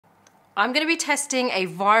I'm going to be testing a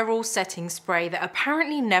viral setting spray that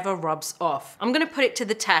apparently never rubs off. I'm going to put it to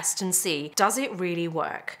the test and see, does it really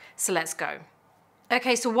work? So let's go.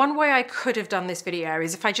 Okay, so one way I could have done this video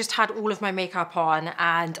is if I just had all of my makeup on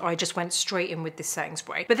and I just went straight in with this setting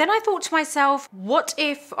spray. But then I thought to myself, what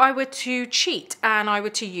if I were to cheat and I were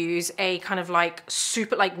to use a kind of like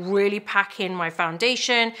super, like really pack in my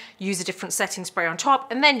foundation, use a different setting spray on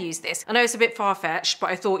top, and then use this. I know it's a bit far-fetched, but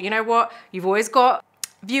I thought, you know what? You've always got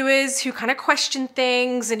viewers who kind of question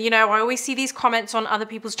things, and you know, I always see these comments on other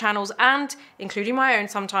people's channels and including my own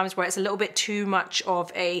sometimes where it's a little bit too much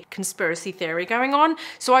of a conspiracy theory going on.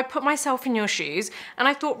 So I put myself in your shoes and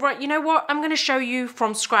I thought, right, you know what, I'm going to show you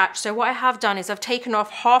from scratch. So what I have done is I've taken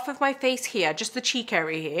off half of my face here, just the cheek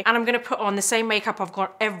area here, and I'm going to put on the same makeup I've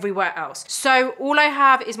got everywhere else. So all I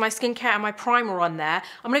have is my skincare and my primer on there.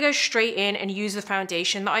 I'm going to go straight in and use the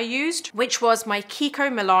foundation that I used, which was my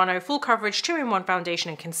Kiko Milano Full Coverage 2-in-1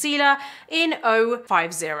 Foundation and Concealer in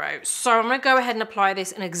 050. So I'm going to go ahead and apply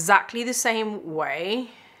this in exactly the same way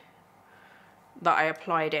that I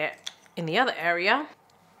applied it in the other area.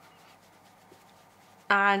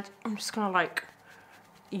 And I'm just going to like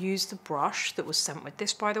use the brush that was sent with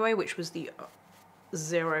this, by the way, which was the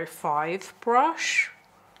 05 brush.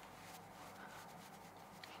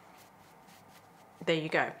 There you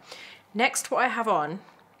go. Next, what I have on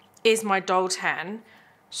is my Doll 10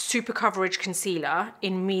 Super Coverage Concealer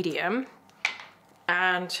in medium,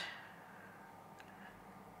 and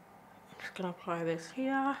I'm just gonna apply this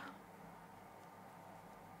here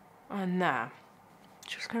and there.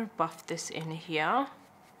 Just gonna buff this in here.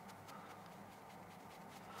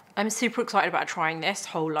 I'm super excited about trying this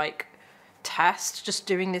whole like test, just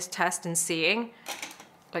doing this test and seeing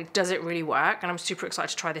like, does it really work? And I'm super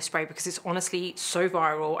excited to try this spray because it's honestly so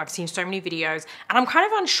viral. I've seen so many videos and I'm kind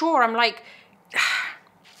of unsure. I'm like,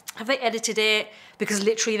 have they edited it? Because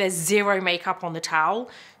literally there's zero makeup on the towel.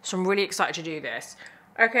 So I'm really excited to do this.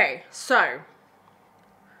 Okay, so,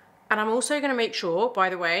 and I'm also gonna make sure, by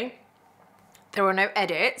the way, there are no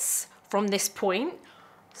edits from this point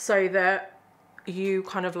so that you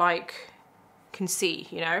kind of like can see,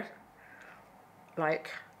 you know,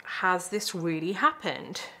 like, has this really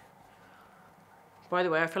happened? By the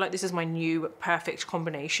way, I feel like this is my new perfect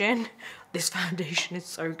combination. This foundation is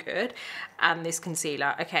so good. And this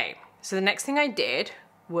concealer. Okay, so the next thing I did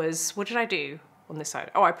was, what did I do on this side?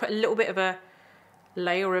 Oh, I put a little bit of a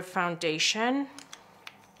layer of foundation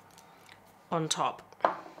on top.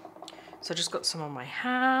 So I just got some on my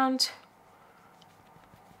hand.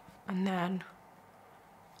 And then,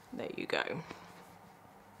 there you go.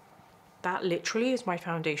 That literally is my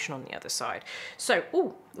foundation on the other side. So,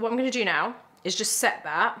 ooh, what I'm gonna do now is just set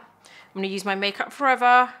that. I'm gonna use my Makeup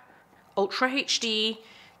Forever Ultra HD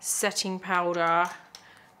setting powder.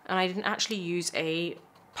 And I didn't actually use a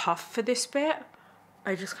puff for this bit.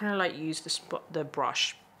 I just kind of like used the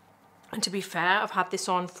brush. And to be fair, I've had this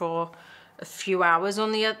on for a few hours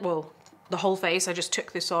on the, well, the whole face. I just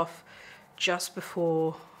took this off just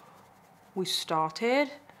before we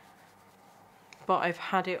started. But I've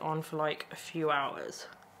had it on for like a few hours.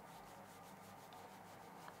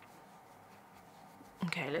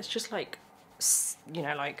 Okay, let's just like, you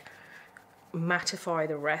know, like mattify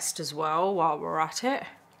the rest as well while we're at it.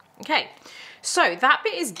 Okay, so that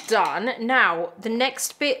bit is done. Now, the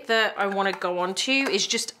next bit that I want to go on to is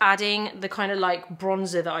just adding the kind of like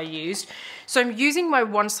bronzer that I used. So I'm using my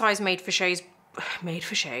One Size Made for Shade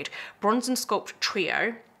Bronze and Sculpt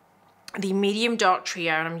Trio, the medium dark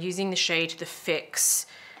trio, and I'm using the shade The Fix,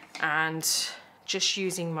 and just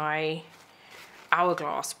using my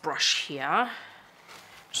Hourglass brush here.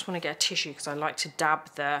 Just want to get a tissue because I like to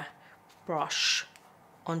dab the brush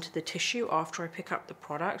onto the tissue after I pick up the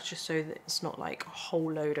product, just so that it's not like a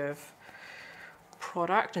whole load of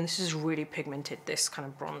product. And this is really pigmented, this kind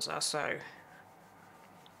of bronzer, so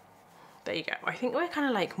there you go. I think we're kind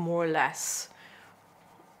of like more or less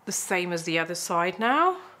the same as the other side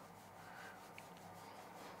now.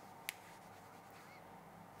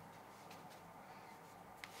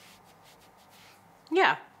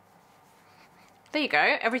 Yeah, there you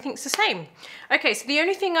go, everything's the same. Okay, so the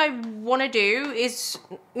only thing I want to do is,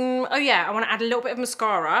 oh yeah, I want to add a little bit of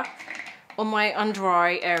mascara on my under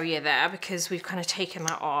eye area there because we've kind of taken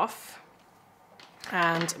that off.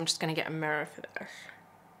 And I'm just going to get a mirror for this.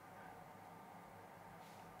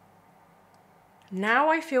 Now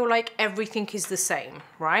I feel like everything is the same,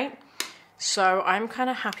 right? So I'm kind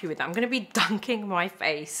of happy with that. I'm going to be dunking my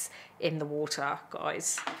face in the water,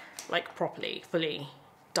 guys. Like properly, fully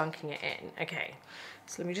dunking it in. Okay,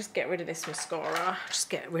 so let me just get rid of this mascara. Just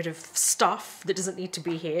get rid of stuff that doesn't need to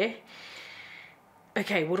be here.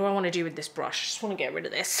 Okay, what do I want to do with this brush? I just want to get rid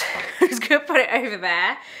of this. I'm just gonna put it over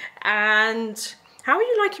there. And how are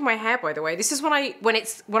you liking my hair, by the way? This is when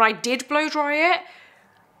I did blow dry it,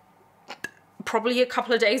 probably a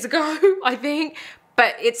couple of days ago, I think.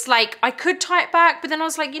 But it's like, I could tie it back, but then I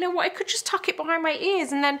was like, you know what? I could just tuck it behind my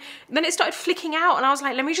ears. And then it started flicking out and I was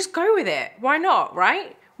like, let me just go with it. Why not,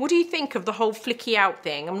 right? What do you think of the whole flicky out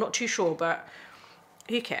thing? I'm not too sure, but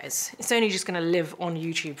who cares? It's only just gonna live on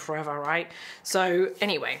YouTube forever, right? So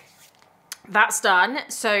anyway, that's done.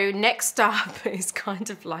 So next up is kind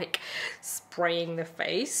of like spraying the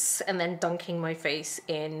face and then dunking my face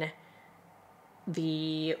in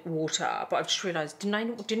the water. But I've just realized,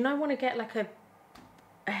 didn't I want to get like a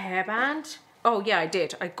hairband? Oh yeah, I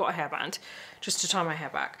did. I got a hairband just to tie my hair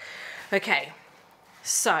back. Okay,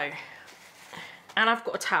 so, and I've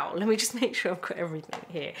got a towel. Let me just make sure I've got everything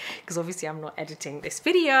here because obviously I'm not editing this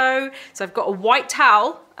video. So I've got a white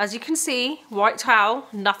towel, as you can see, white towel,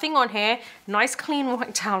 nothing on here. Nice clean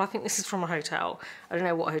white towel. I think this is from a hotel. I don't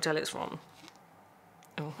know what hotel it's from.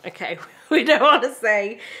 Oh, okay, we don't want to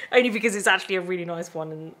say, only because it's actually a really nice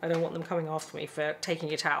one and I don't want them coming after me for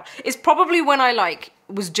taking a towel. It's probably when I like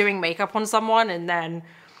was doing makeup on someone and then,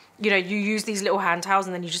 you know, you use these little hand towels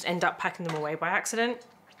and then you just end up packing them away by accident.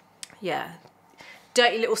 Yeah,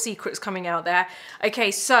 dirty little secrets coming out there.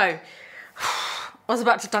 Okay, so I was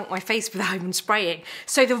about to dunk my face without even spraying.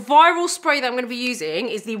 So the viral spray that I'm going to be using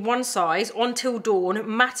is the One Size Until Dawn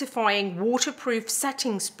Mattifying Waterproof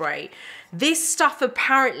Setting Spray. This stuff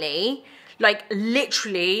apparently, like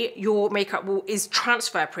literally, your makeup is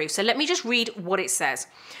transfer proof. So let me just read what it says.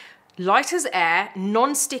 Light as air,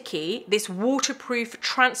 non-sticky, this waterproof,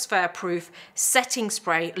 transfer proof setting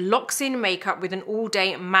spray locks in makeup with an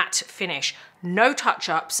all-day matte finish. No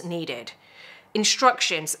touch-ups needed.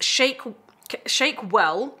 Instructions: shake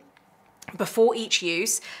well before each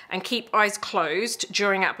use and keep eyes closed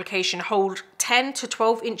during application. Hold 10 to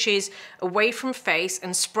 12 inches away from face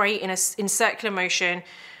and spray in circular motion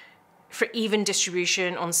for even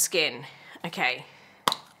distribution on skin. Okay,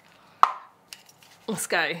 let's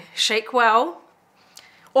go. Shake well.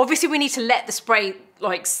 Obviously we need to let the spray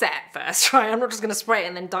like set first, right? I'm not just gonna spray it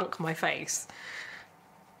and then dunk my face.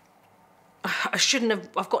 I shouldn't have,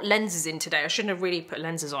 I've got lenses in today. I shouldn't have really put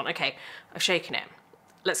lenses on. Okay, I've shaken it.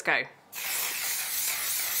 Let's go.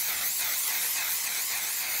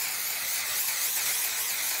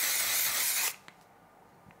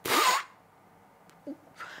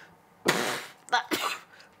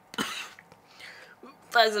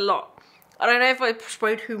 That is a lot. I don't know if I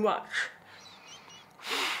sprayed too much.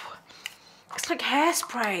 It's like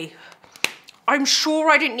hairspray. I'm sure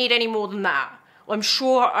I didn't need any more than that. I'm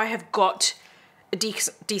sure I have got a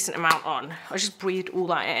decent amount on. I just breathed all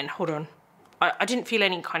that in. Hold on. I didn't feel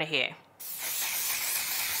any kind of here.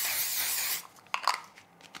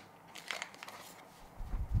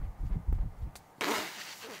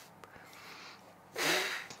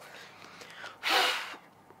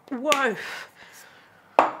 Whoa.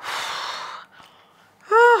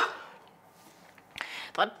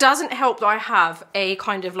 That doesn't help that I have a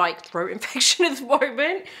kind of like throat infection at the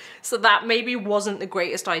moment, so that maybe wasn't the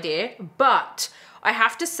greatest idea, but I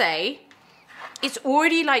have to say, it's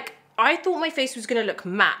already like, I thought my face was gonna look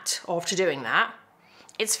matte after doing that.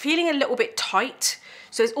 It's feeling a little bit tight,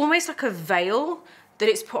 so it's almost like a veil that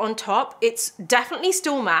it's put on top. It's definitely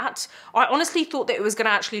still matte. I honestly thought that it was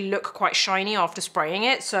gonna actually look quite shiny after spraying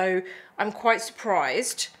it, so I'm quite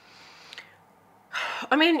surprised.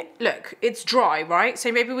 I mean, look, it's dry, right?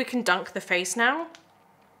 So maybe we can dunk the face now.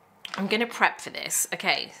 I'm gonna prep for this.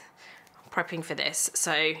 Okay, I'm prepping for this.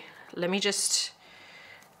 So let me just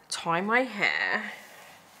tie my hair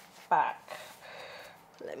back.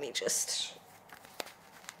 Let me just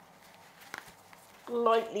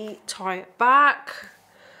lightly tie it back.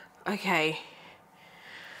 Okay.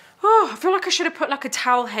 Oh, I feel like I should have put like a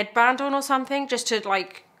towel headband on or something just to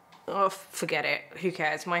like, oh, forget it. Who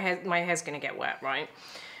cares? My hair's gonna get wet, right?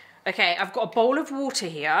 Okay, I've got a bowl of water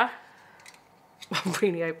here. I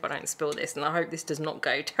really hope I don't spill this, and I hope this does not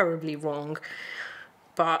go terribly wrong.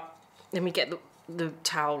 But let me get the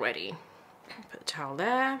towel ready. Put the towel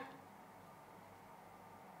there.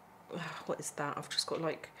 What is that? I've just got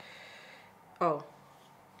like, oh,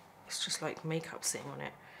 it's just like makeup sitting on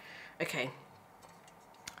it. Okay.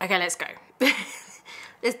 Okay, let's go.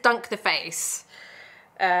 Let's dunk the face.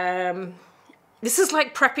 This is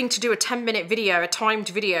like prepping to do a 10-minute video, a timed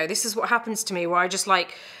video. This is what happens to me, where I just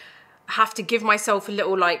like have to give myself a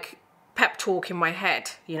little like pep talk in my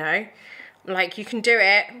head, you know? Like, you can do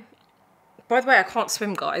it. By the way, I can't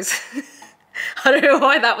swim, guys. I don't know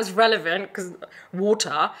why that was relevant, because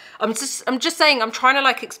water. I'm just saying, I'm trying to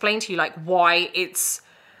like explain to you like why it's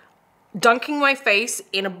dunking my face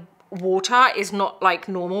in a water is not like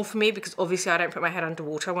normal for me, because obviously I don't put my head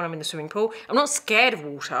underwater when I'm in the swimming pool. I'm not scared of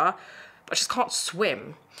water, but I just can't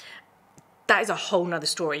swim. That is a whole nother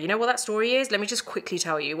story. You know what that story is? Let me just quickly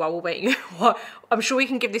tell you while we're waiting. I'm sure we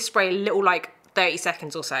can give this spray a little like 30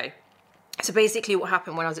 seconds or so. So basically what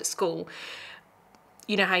happened when I was at school,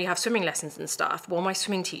 you know how you have swimming lessons and stuff? Well, my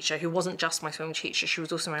swimming teacher, who wasn't just my swimming teacher, she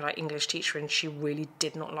was also my like English teacher, and she really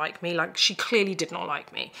did not like me. Like, she clearly did not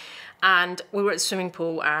like me. And we were at the swimming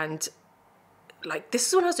pool, and like, this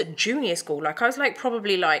is when I was at junior school. Like, I was like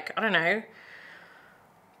probably like, I don't know,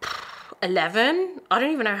 11. I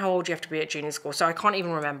don't even know how old you have to be at junior school, so I can't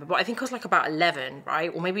even remember. But I think I was like about 11,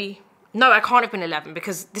 right? Or maybe, no, I can't have been 11,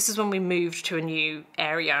 because this is when we moved to a new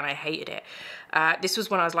area and I hated it. This was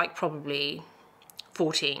when I was like probably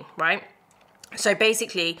 14, right? So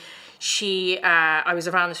basically I was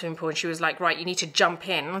around the swimming pool, and she was like, right, you need to jump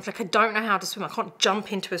in. And I was like, I don't know how to swim. I can't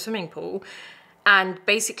jump into a swimming pool. And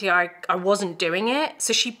basically I wasn't doing it.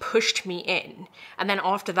 So she pushed me in. And then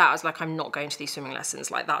after that, I was like, I'm not going to these swimming lessons.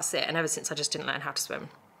 Like, that's it. And ever since, I just didn't learn how to swim.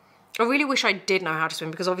 I really wish I did know how to swim,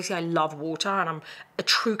 because obviously I love water and I'm a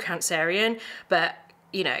true Cancerian, but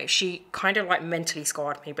you know, she kind of like mentally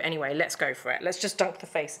scarred me. But anyway, let's go for it. Let's just dunk the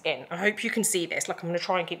face in. I hope you can see this. Like, I'm gonna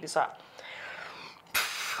try and keep this up.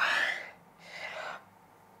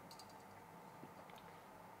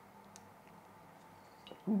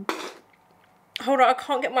 Hold on, I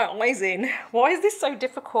can't get my eyes in. Why is this so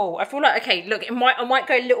difficult? I feel like, okay, look, I might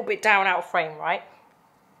go a little bit down out of frame, right?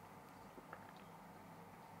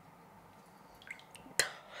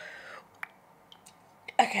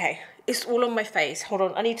 Okay, it's all on my face. Hold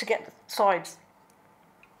on, I need to get the sides.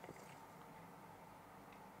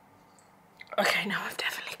 Okay, now I've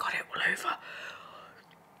definitely got it all over.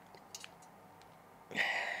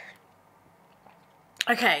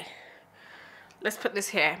 Okay, let's put this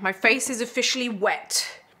here. My face is officially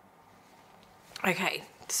wet. Okay,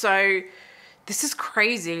 so this is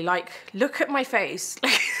crazy. Like, look at my face.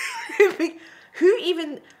 Who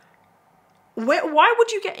even... Why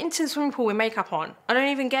would you get into the swimming pool with makeup on? I don't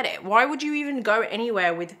even get it. Why would you even go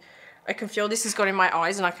anywhere with... I can feel this has got in my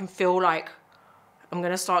eyes, and I can feel like I'm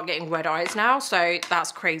gonna start getting red eyes now, so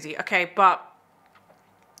that's crazy. Okay, but...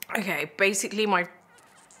 Okay, basically my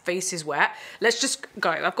face is wet. Let's just go.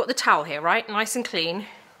 I've got the towel here, right? Nice and clean.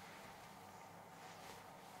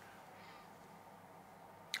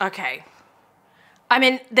 Okay. I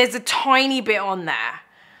mean, there's a tiny bit on there,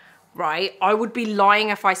 right? I would be lying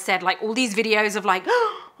if I said like all these videos of like,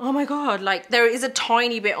 oh my God, like there is a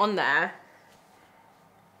tiny bit on there,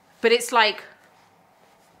 but it's like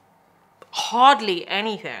hardly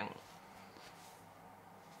anything.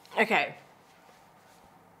 Okay.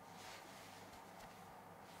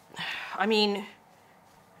 I mean,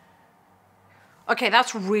 okay,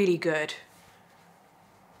 that's really good.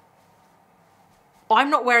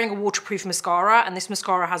 I'm not wearing a waterproof mascara, and this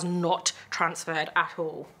mascara has not transferred at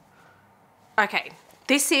all. Okay,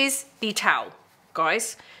 this is the towel,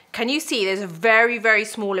 guys. Can you see there's a very, very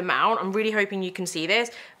small amount? I'm really hoping you can see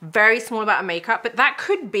this. Very small amount of makeup, but that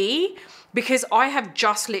could be because I have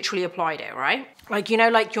just literally applied it, right? Like, you know,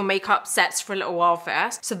 like your makeup sets for a little while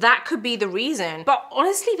first. So that could be the reason. But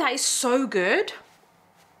honestly, that is so good.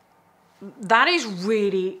 That is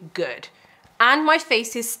really good. And my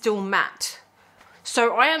face is still matte.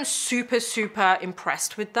 So I am super, super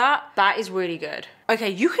impressed with that. That is really good. Okay,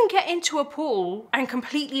 you can get into a pool and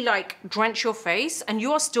completely like drench your face and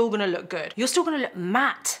you are still gonna look good. You're still gonna look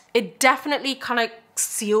matte. It definitely kind of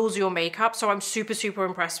seals your makeup. So I'm super, super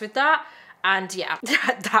impressed with that. And yeah,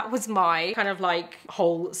 that was my kind of like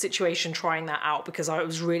whole situation trying that out, because I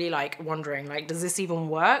was really like wondering, like, does this even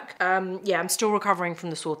work? Yeah, I'm still recovering from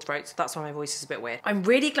the sore throat, so that's why my voice is a bit weird. I'm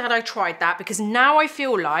really glad I tried that, because now I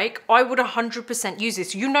feel like I would 100% use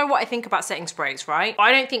this. You know what I think about setting sprays, right?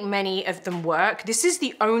 I don't think many of them work. This is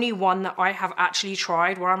the only one that I have actually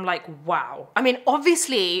tried where I'm like, wow. I mean,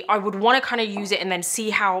 obviously I would want to kind of use it and then see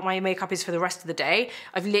how my makeup is for the rest of the day.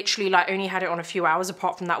 I've literally like only had it on a few hours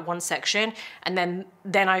apart from that one section. And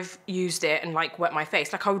then I've used it and like wet my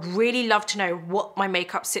face. Like, I would really love to know what my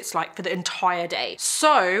makeup sits like for the entire day.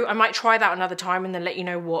 So I might try that another time and then let you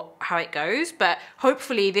know how it goes. But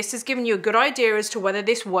hopefully this has given you a good idea as to whether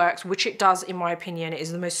this works, which it does in my opinion. It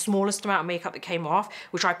is the most smallest amount of makeup that came off,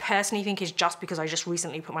 which I personally think is just because I just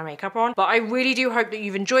recently put my makeup on. But I really do hope that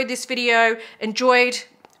you've enjoyed this video, enjoyed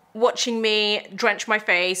watching me drench my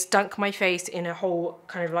face, dunk my face in a whole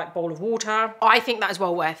kind of like bowl of water. I think that is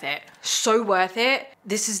well worth it. So worth it.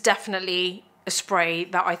 This is definitely a spray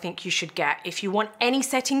that I think you should get. If you want any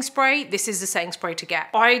setting spray, this is the setting spray to get.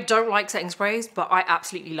 I don't like setting sprays, but I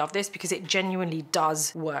absolutely love this because it genuinely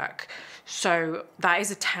does work. So that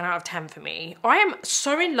is a 10 out of 10 for me. I am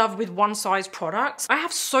so in love with one size products. I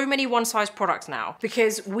have so many one size products now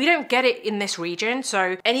because we don't get it in this region.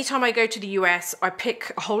 So anytime I go to the US, I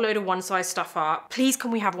pick a whole load of one size stuff up. Please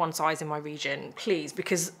can we have one size in my region, please,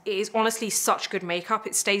 because it is honestly such good makeup.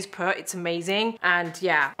 It stays put, it's amazing. And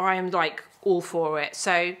yeah, I am like all for it.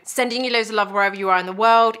 So sending you loads of love wherever you are in the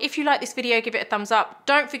world. If you like this video, give it a thumbs up.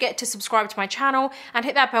 Don't forget to subscribe to my channel and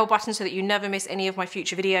hit that bell button so that you never miss any of my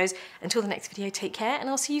future videos. Until the next video, take care and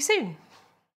I'll see you soon.